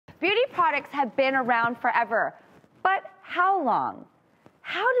Beauty products have been around forever, but how long?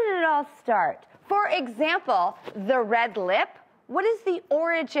 How did it all start? For example, the red lip. What is the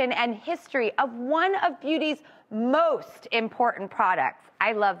origin and history of one of beauty's most important products?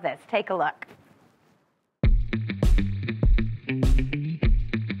 I love this. Take a look.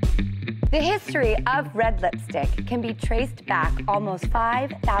 The history of red lipstick can be traced back almost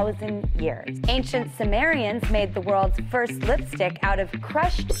 5,000 years. Ancient Sumerians made the world's first lipstick out of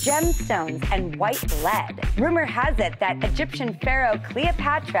crushed gemstones and white lead. Rumor has it that Egyptian pharaoh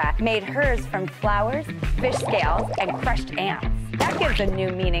Cleopatra made hers from flowers, fish scales, and crushed ants. That gives a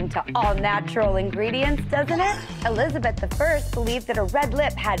new meaning to all natural ingredients, doesn't it? Elizabeth I believed that a red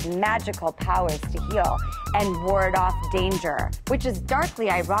lip had magical powers to heal and ward off danger, which is darkly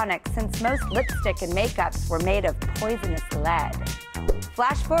ironic since most lipstick and makeups were made of poisonous lead.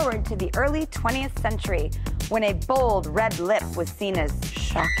 Flash forward to the early 20th century when a bold red lip was seen as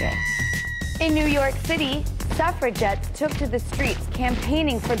shocking. In New York City, suffragettes took to the streets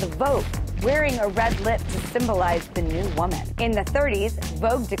campaigning for the vote, wearing a red lip to symbolize the new woman. In the 30s,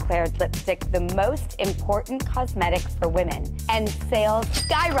 Vogue declared lipstick the most important cosmetic for women, and sales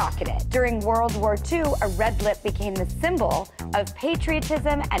skyrocketed. During World War II, a red lip became the symbol of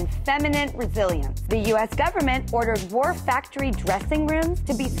patriotism and feminine resilience. The U.S. government ordered war factory dressing rooms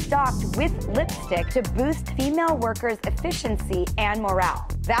to be stocked with lipstick to boost female workers' efficiency and morale.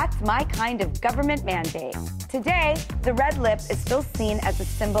 That's my kind of government mandate. Today, the red lip is still seen as a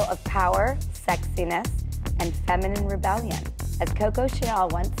symbol of power, sexiness, and feminine rebellion. As Coco Chanel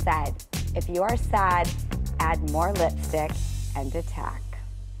once said, if you are sad, add more lipstick and attack.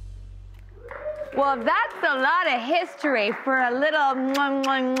 Well, that's a lot of history for a little mwah,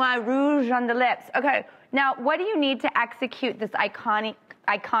 mwah, mwah, rouge on the lips. Okay, now what do you need to execute this iconic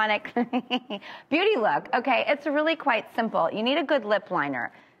beauty look? Okay, it's really quite simple. You need a good lip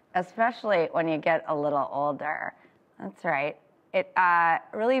liner, especially when you get a little older. That's right. It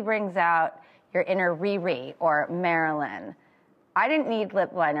really brings out your inner Riri or Marilyn. I didn't need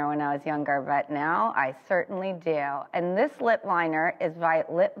lip liner when I was younger, but now I certainly do. And this lip liner is by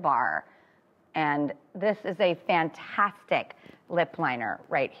Lip Bar. And this is a fantastic lip liner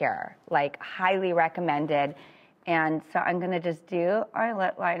right here, like highly recommended. And so I'm gonna just do our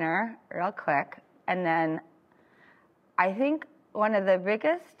lip liner real quick. And then I think one of the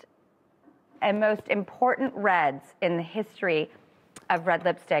biggest and most important reds in the history of red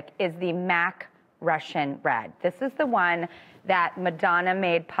lipstick is the MAC Russian red. This is the one that Madonna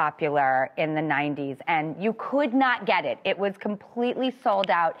made popular in the 90s, and you could not get it. It was completely sold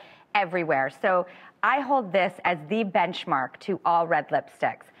out everywhere. So I hold this as the benchmark to all red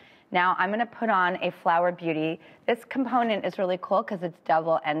lipsticks. Now I'm gonna put on a Flower Beauty. This component is really cool because it's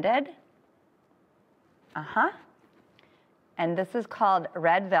double-ended. And this is called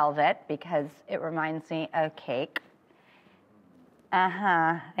Red Velvet because it reminds me of cake.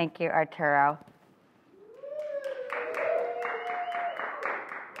 Thank you, Arturo.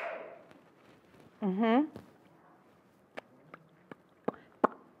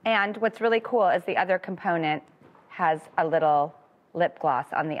 And what's really cool is the other component has a little lip gloss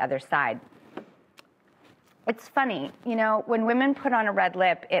on the other side. It's funny, you know, when women put on a red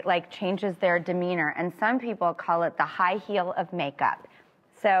lip, it like changes their demeanor, and some people call it the high heel of makeup.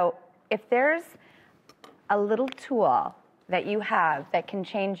 So if there's a little tool that you have that can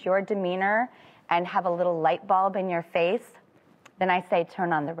change your demeanor and have a little light bulb in your face, then I say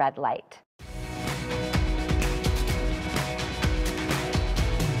turn on the red light.